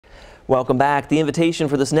Welcome back. The invitation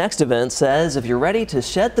for this next event says, if you're ready to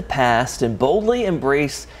shed the past and boldly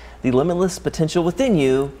embrace the limitless potential within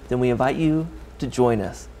you, then we invite you to join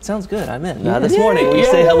us. Sounds good. I'm in. This morning we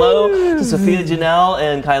say hello to Sophia Janelle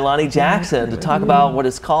and Kailani Jackson to talk about what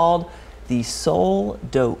is called the Soul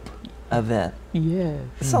Dope event. Yeah.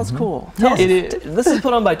 It sounds cool. This is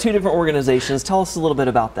put on by two different organizations. Tell us a little bit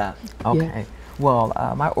about that. Okay. Yeah. Well,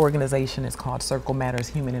 my organization is called Circle Matters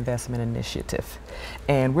Human Investment Initiative.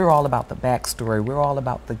 And we're all about the backstory. We're all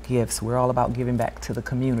about the gifts. We're all about giving back to the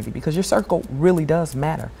community because your circle really does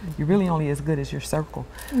matter. You're really only as good as your circle.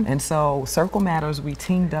 And so Circle Matters, we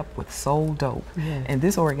teamed up with Soul Dope. And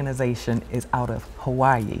this organization is out of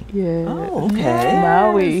Hawaii. Yeah. Oh, okay.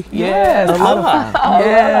 Maui. Yes. Aloha.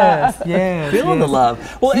 Yes. Yes. Feeling the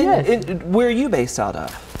love. Well, and where are you based out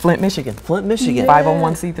of? Flint, Michigan. Flint, Michigan.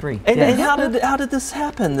 501c3. And how did this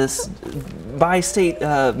happen? This bi-state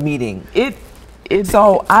meeting?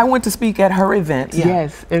 So I went to speak at her event.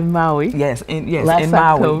 Yes, in Maui. Yes, in Last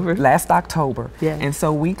Maui, October. last October. Yeah. And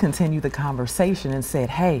so we continued the conversation and said,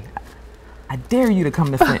 hey, I dare you to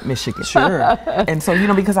come to Flint, Michigan. Sure. And so, you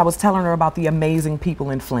know, because I was telling her about the amazing people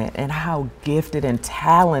in Flint and how gifted and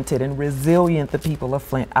talented and resilient the people of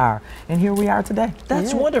Flint are. And here we are today.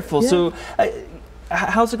 That's wonderful. So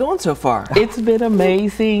how's it going so far? It's been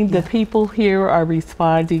amazing. The people here are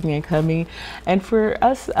responding and coming. And for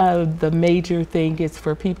us, the major thing is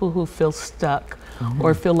for people who feel stuck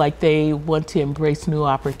or feel like they want to embrace new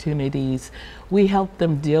opportunities. We help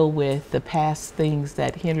them deal with the past things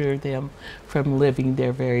that hinder them from living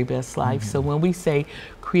their very best life. So when we say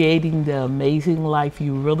creating the amazing life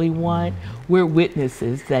you really want, we're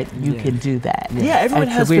witnesses that you can do that. Yeah, everyone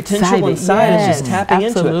and has so potential inside and just tapping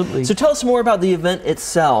absolutely. into it. So tell us more about the event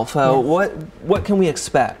itself. What can we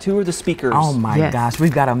expect? Who are the speakers? Oh my gosh,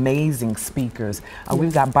 we've got amazing speakers.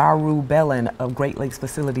 We've got Baru Bellin of Great Lakes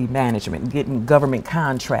Facility Management, getting government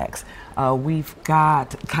contracts. We've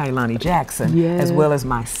got Kailani Jackson, as well as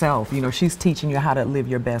myself. You know, she's teaching you how to live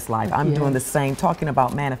your best life. I'm doing the same, talking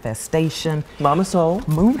about manifestation. Mama Soul.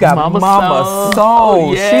 We've got Mama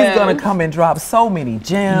Soul. She's gonna come and drop so many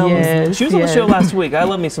gems. She was on the show last week. I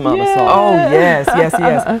love me some Mama Soul. Oh yes, yes,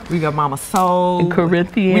 yes. We got Mama Soul. And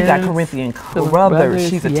Corinthians. We got Corinthian Brothers.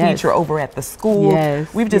 She's a teacher over at the school.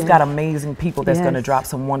 We've just got amazing people that's gonna drop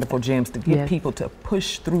some wonderful gems to get people to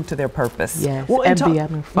push through to their purpose. Well, and be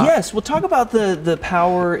having fun. We'll talk about the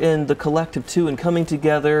power in the collective too, and coming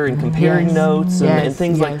together and comparing notes and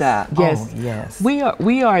things like that. Yes. We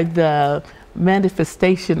are the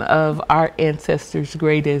manifestation of our ancestors'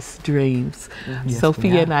 greatest dreams.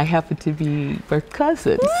 Sophia and I happen to be her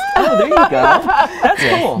cousins. Oh, there you go. That's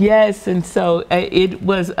cool. Yes, and so it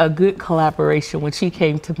was a good collaboration when she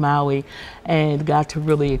came to Maui and got to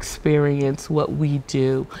really experience what we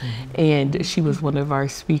do. And she was one of our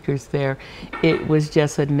speakers there. It was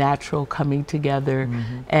just a natural coming together,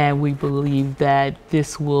 and we believe that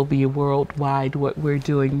this will be worldwide what we're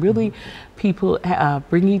doing. Really, people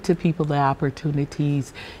bringing to people the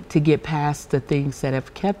opportunities to get past the things that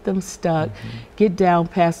have kept them stuck, get down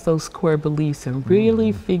past those core beliefs and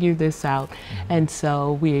really figure this out. And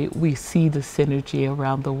so we see the synergy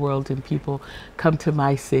around the world, and people come to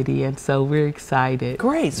my city, and so we're excited.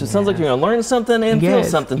 Great. So it sounds like you're going to learn something and feel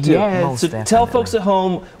something too. So tell folks at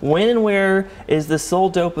home, when and where is this Soul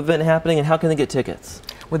Dope event happening, and how can they get tickets?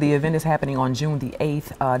 Well, the event is happening on June the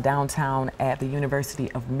 8th downtown at the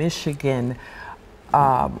University of Michigan,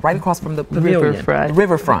 right across from the pavilion.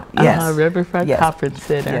 Riverfront, yes. Riverfront Conference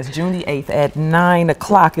Center. Yes, June the 8th at 9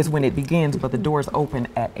 o'clock is when it begins, but the doors open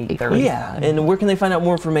at 8:30. Yeah, and where can they find out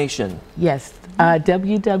more information? Yes,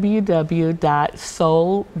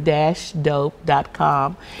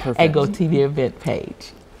 www.soul-dope.com and go to the event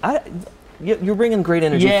page. You're bringing great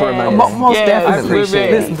energy for a moment. Most definitely. I appreciate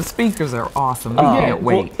it. Listen, the speakers are awesome. We can't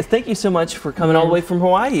wait. Well, thank you so much for coming all the way from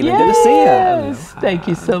Hawaii. Good to see you. Thank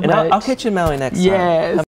you so much. And I'll catch you in Maui next time.